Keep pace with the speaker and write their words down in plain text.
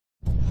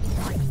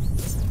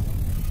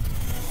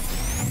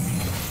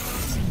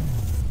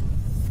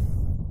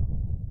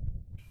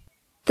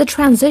The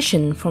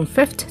transition from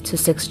 5th to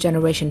 6th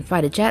generation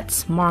fighter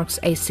jets marks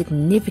a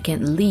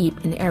significant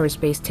leap in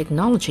aerospace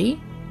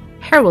technology,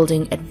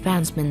 heralding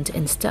advancement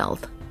in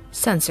stealth,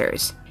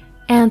 sensors,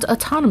 and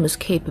autonomous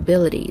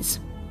capabilities.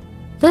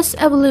 This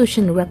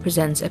evolution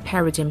represents a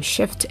paradigm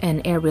shift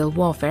in aerial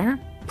warfare,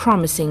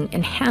 promising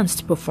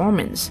enhanced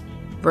performance,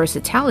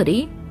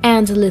 versatility,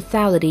 and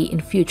lethality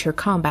in future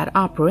combat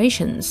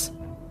operations.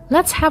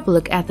 Let's have a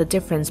look at the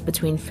difference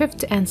between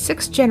 5th and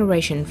 6th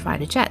generation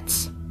fighter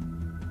jets.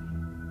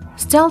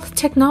 Stealth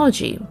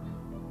technology.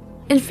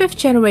 In 5th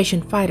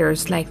generation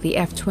fighters like the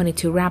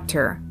F-22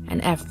 Raptor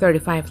and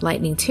F-35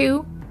 Lightning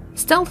II,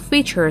 stealth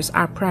features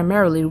are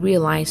primarily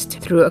realized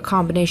through a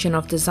combination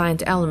of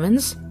designed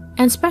elements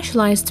and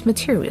specialized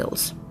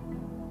materials.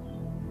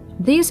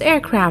 These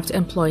aircraft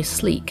employ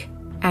sleek,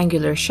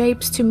 angular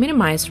shapes to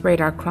minimize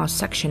radar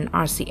cross-section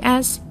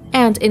 (RCS)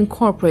 and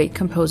incorporate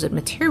composite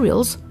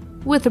materials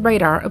with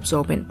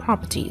radar-absorbent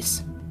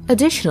properties.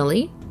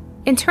 Additionally,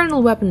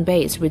 internal weapon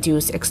bays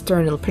reduce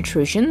external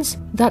protrusions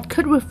that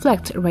could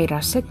reflect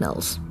radar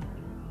signals.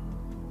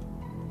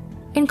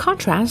 In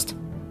contrast,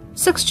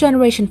 6th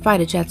generation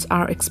fighter jets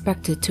are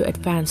expected to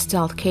advance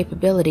stealth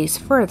capabilities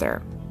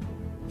further.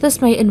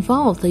 This may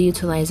involve the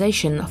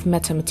utilization of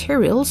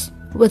metamaterials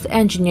with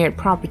engineered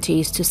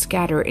properties to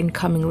scatter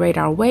incoming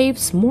radar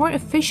waves more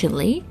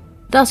efficiently,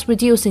 thus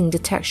reducing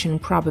detection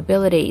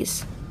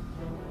probabilities.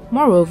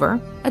 Moreover,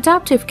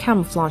 adaptive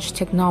camouflage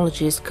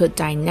technologies could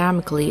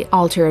dynamically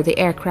alter the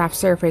aircraft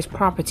surface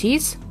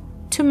properties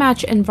to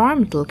match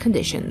environmental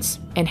conditions,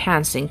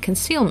 enhancing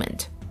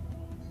concealment.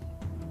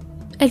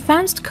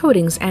 Advanced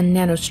coatings and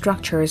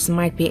nanostructures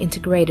might be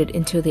integrated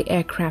into the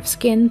aircraft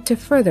skin to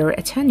further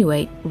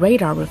attenuate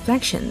radar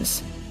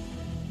reflections.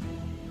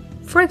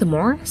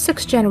 Furthermore,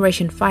 6th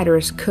generation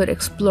fighters could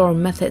explore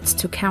methods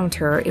to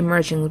counter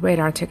emerging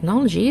radar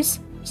technologies,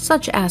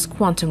 such as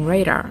quantum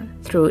radar,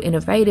 through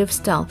innovative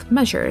stealth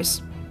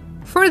measures.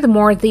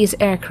 Furthermore, these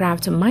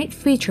aircraft might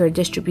feature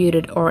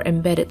distributed or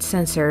embedded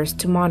sensors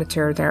to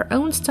monitor their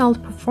own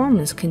stealth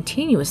performance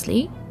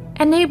continuously,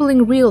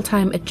 enabling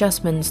real-time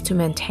adjustments to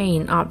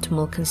maintain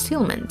optimal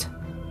concealment.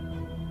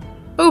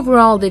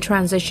 Overall, the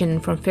transition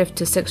from 5th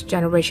to 6th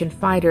generation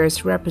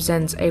fighters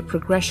represents a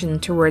progression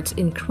towards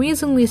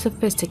increasingly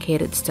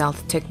sophisticated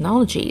stealth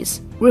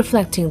technologies,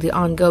 reflecting the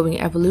ongoing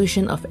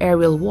evolution of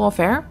aerial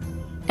warfare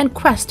and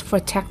quest for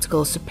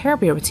tactical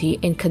superiority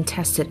in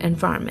contested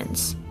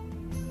environments.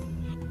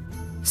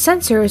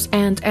 Sensors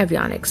and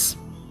avionics.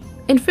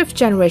 In 5th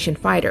generation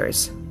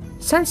fighters,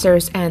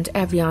 sensors and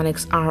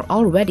avionics are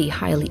already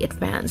highly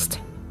advanced,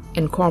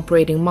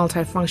 incorporating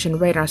multifunction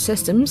radar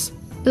systems,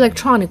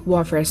 electronic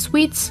warfare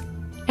suites,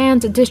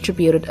 and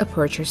distributed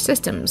aperture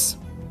systems.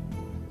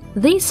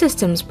 These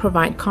systems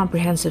provide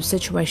comprehensive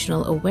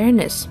situational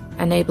awareness,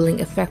 enabling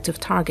effective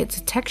target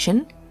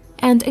detection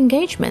and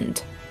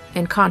engagement.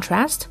 In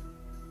contrast,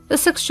 the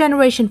 6th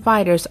generation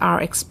fighters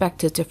are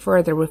expected to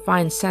further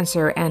refine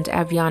sensor and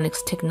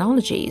avionics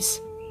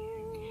technologies.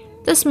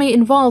 This may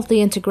involve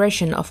the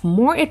integration of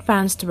more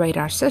advanced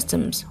radar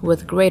systems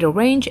with greater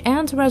range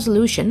and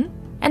resolution,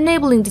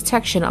 enabling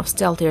detection of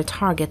stealthier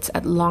targets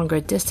at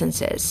longer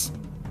distances.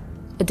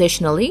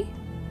 Additionally,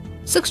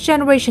 6th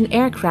generation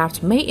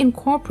aircraft may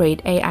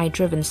incorporate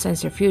AI-driven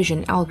sensor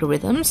fusion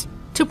algorithms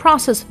to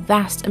process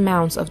vast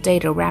amounts of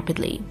data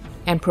rapidly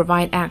and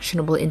provide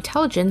actionable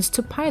intelligence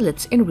to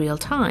pilots in real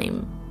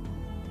time.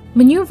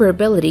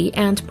 Maneuverability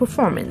and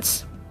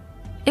performance.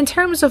 In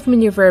terms of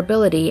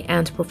maneuverability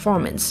and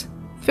performance,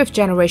 5th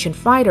generation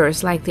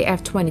fighters like the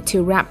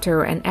F-22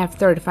 Raptor and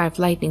F-35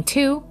 Lightning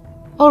II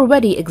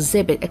already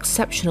exhibit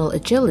exceptional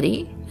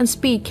agility and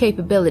speed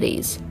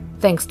capabilities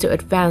thanks to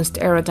advanced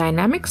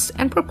aerodynamics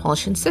and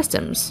propulsion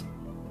systems.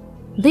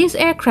 These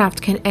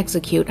aircraft can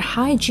execute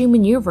high-G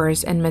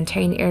maneuvers and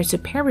maintain air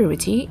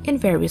superiority in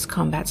various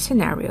combat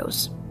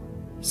scenarios.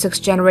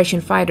 6th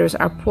generation fighters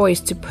are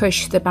poised to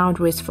push the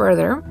boundaries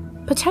further,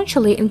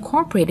 potentially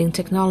incorporating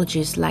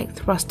technologies like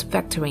thrust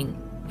vectoring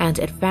and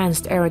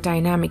advanced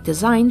aerodynamic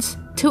designs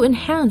to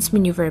enhance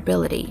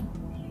maneuverability.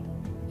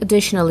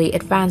 Additionally,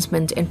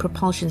 advancement in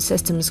propulsion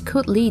systems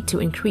could lead to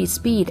increased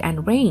speed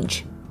and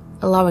range,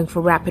 allowing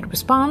for rapid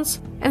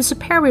response and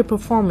superior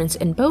performance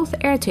in both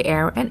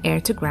air-to-air and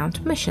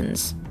air-to-ground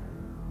missions.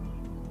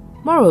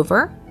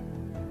 Moreover,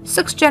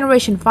 6th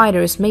generation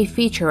fighters may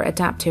feature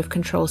adaptive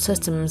control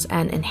systems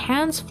and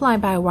enhanced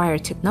fly-by-wire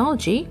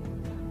technology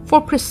for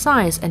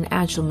precise and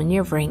agile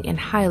maneuvering in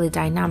highly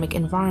dynamic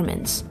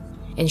environments,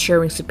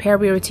 ensuring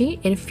superiority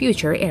in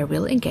future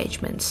aerial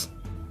engagements.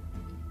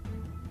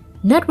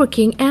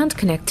 Networking and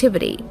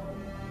connectivity.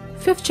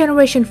 5th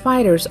generation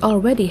fighters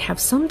already have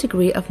some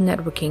degree of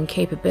networking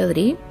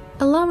capability,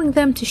 allowing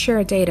them to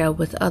share data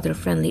with other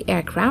friendly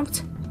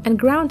aircraft and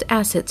ground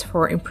assets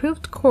for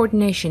improved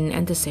coordination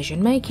and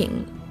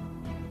decision-making.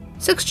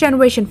 6th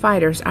generation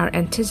fighters are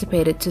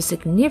anticipated to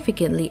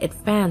significantly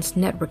advance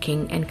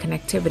networking and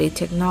connectivity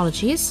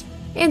technologies,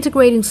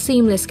 integrating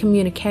seamless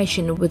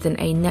communication within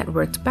a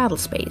networked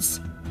battlespace.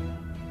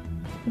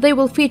 They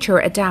will feature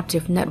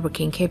adaptive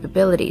networking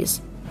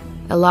capabilities,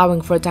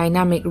 allowing for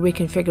dynamic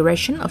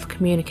reconfiguration of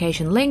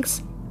communication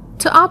links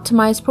to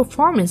optimize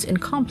performance in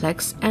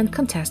complex and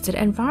contested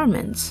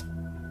environments.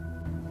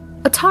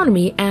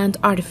 Autonomy and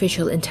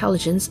artificial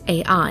intelligence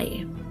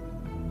 (AI).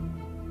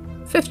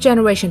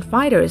 Fifth-generation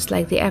fighters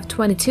like the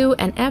F-22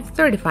 and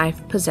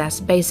F-35 possess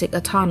basic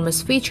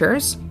autonomous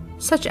features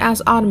such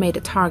as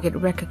automated target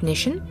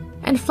recognition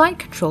and flight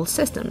control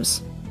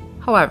systems.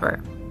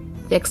 However,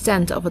 the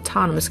extent of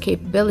autonomous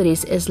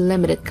capabilities is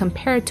limited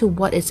compared to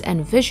what is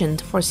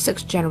envisioned for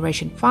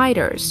sixth-generation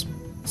fighters.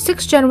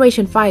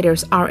 Sixth-generation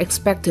fighters are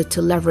expected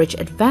to leverage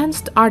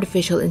advanced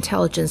artificial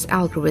intelligence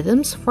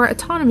algorithms for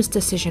autonomous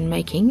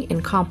decision-making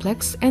in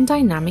complex and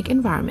dynamic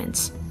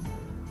environments.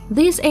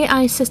 These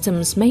AI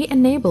systems may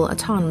enable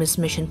autonomous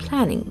mission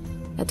planning,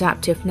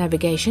 adaptive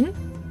navigation,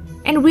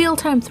 and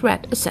real-time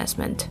threat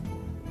assessment.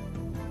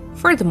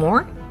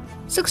 Furthermore,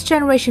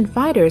 sixth-generation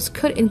fighters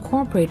could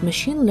incorporate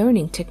machine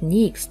learning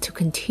techniques to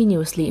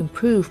continuously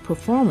improve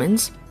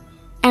performance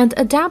and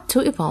adapt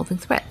to evolving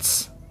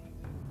threats.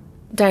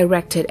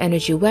 Directed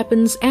energy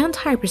weapons and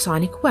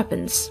hypersonic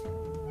weapons.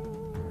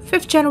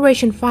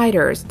 Fifth-generation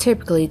fighters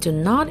typically do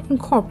not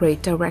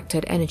incorporate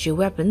directed energy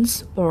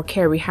weapons or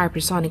carry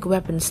hypersonic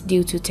weapons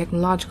due to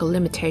technological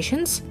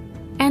limitations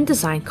and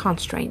design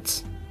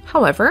constraints.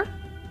 However,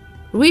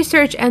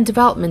 research and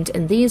development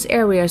in these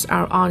areas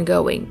are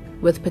ongoing,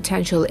 with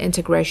potential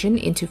integration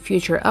into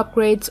future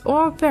upgrades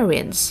or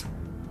variants.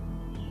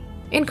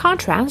 In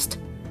contrast,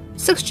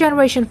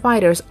 sixth-generation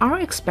fighters are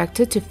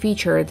expected to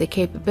feature the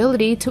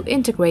capability to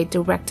integrate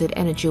directed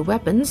energy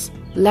weapons,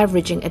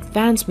 leveraging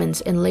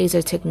advancements in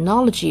laser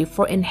technology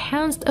for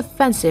enhanced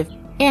offensive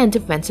and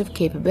defensive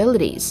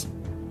capabilities.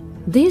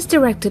 These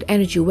directed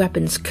energy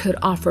weapons could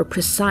offer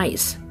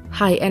precise,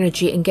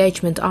 high-energy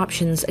engagement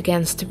options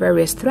against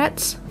various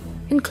threats,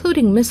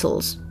 including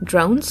missiles,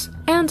 drones,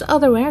 and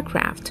other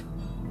aircraft.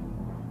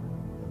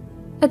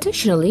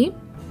 Additionally,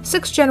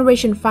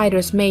 sixth-generation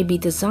fighters may be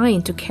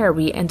designed to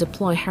carry and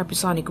deploy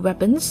hypersonic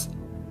weapons,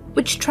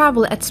 which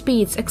travel at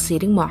speeds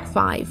exceeding Mach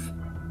 5.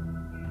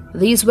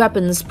 These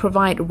weapons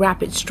provide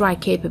rapid strike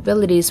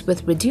capabilities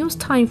with reduced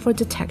time for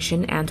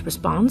detection and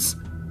response,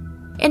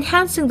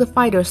 enhancing the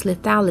fighter's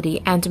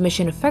lethality and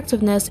mission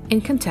effectiveness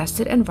in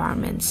contested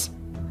environments.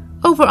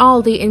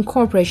 Overall, the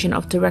incorporation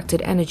of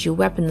directed energy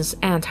weapons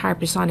and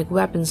hypersonic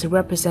weapons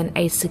represent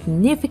a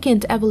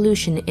significant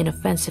evolution in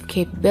offensive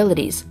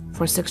capabilities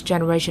for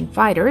sixth-generation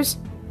fighters,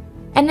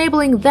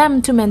 enabling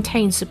them to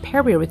maintain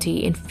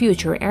superiority in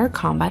future air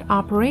combat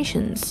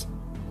operations.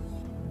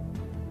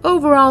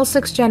 Overall,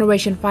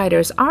 sixth-generation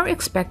fighters are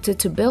expected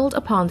to build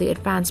upon the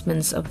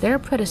advancements of their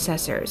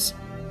predecessors,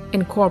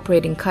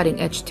 incorporating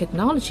cutting-edge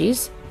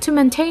technologies to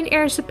maintain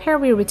air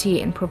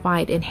superiority and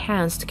provide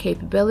enhanced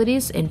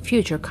capabilities in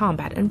future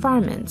combat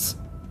environments.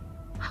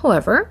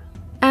 However,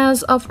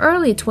 as of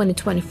early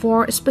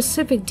 2024,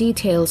 specific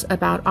details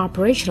about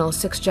operational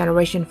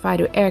sixth-generation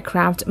fighter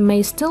aircraft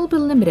may still be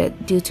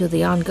limited due to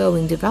the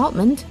ongoing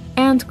development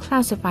and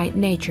classified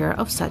nature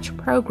of such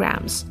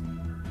programs.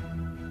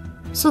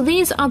 So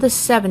these are the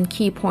 7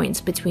 key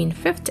points between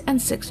 5th and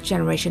 6th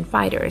generation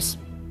fighters.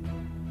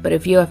 But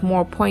if you have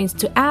more points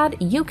to add,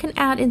 you can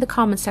add in the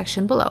comment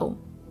section below.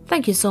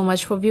 Thank you so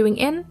much for viewing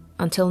in.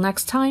 Until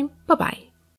next time, bye-bye.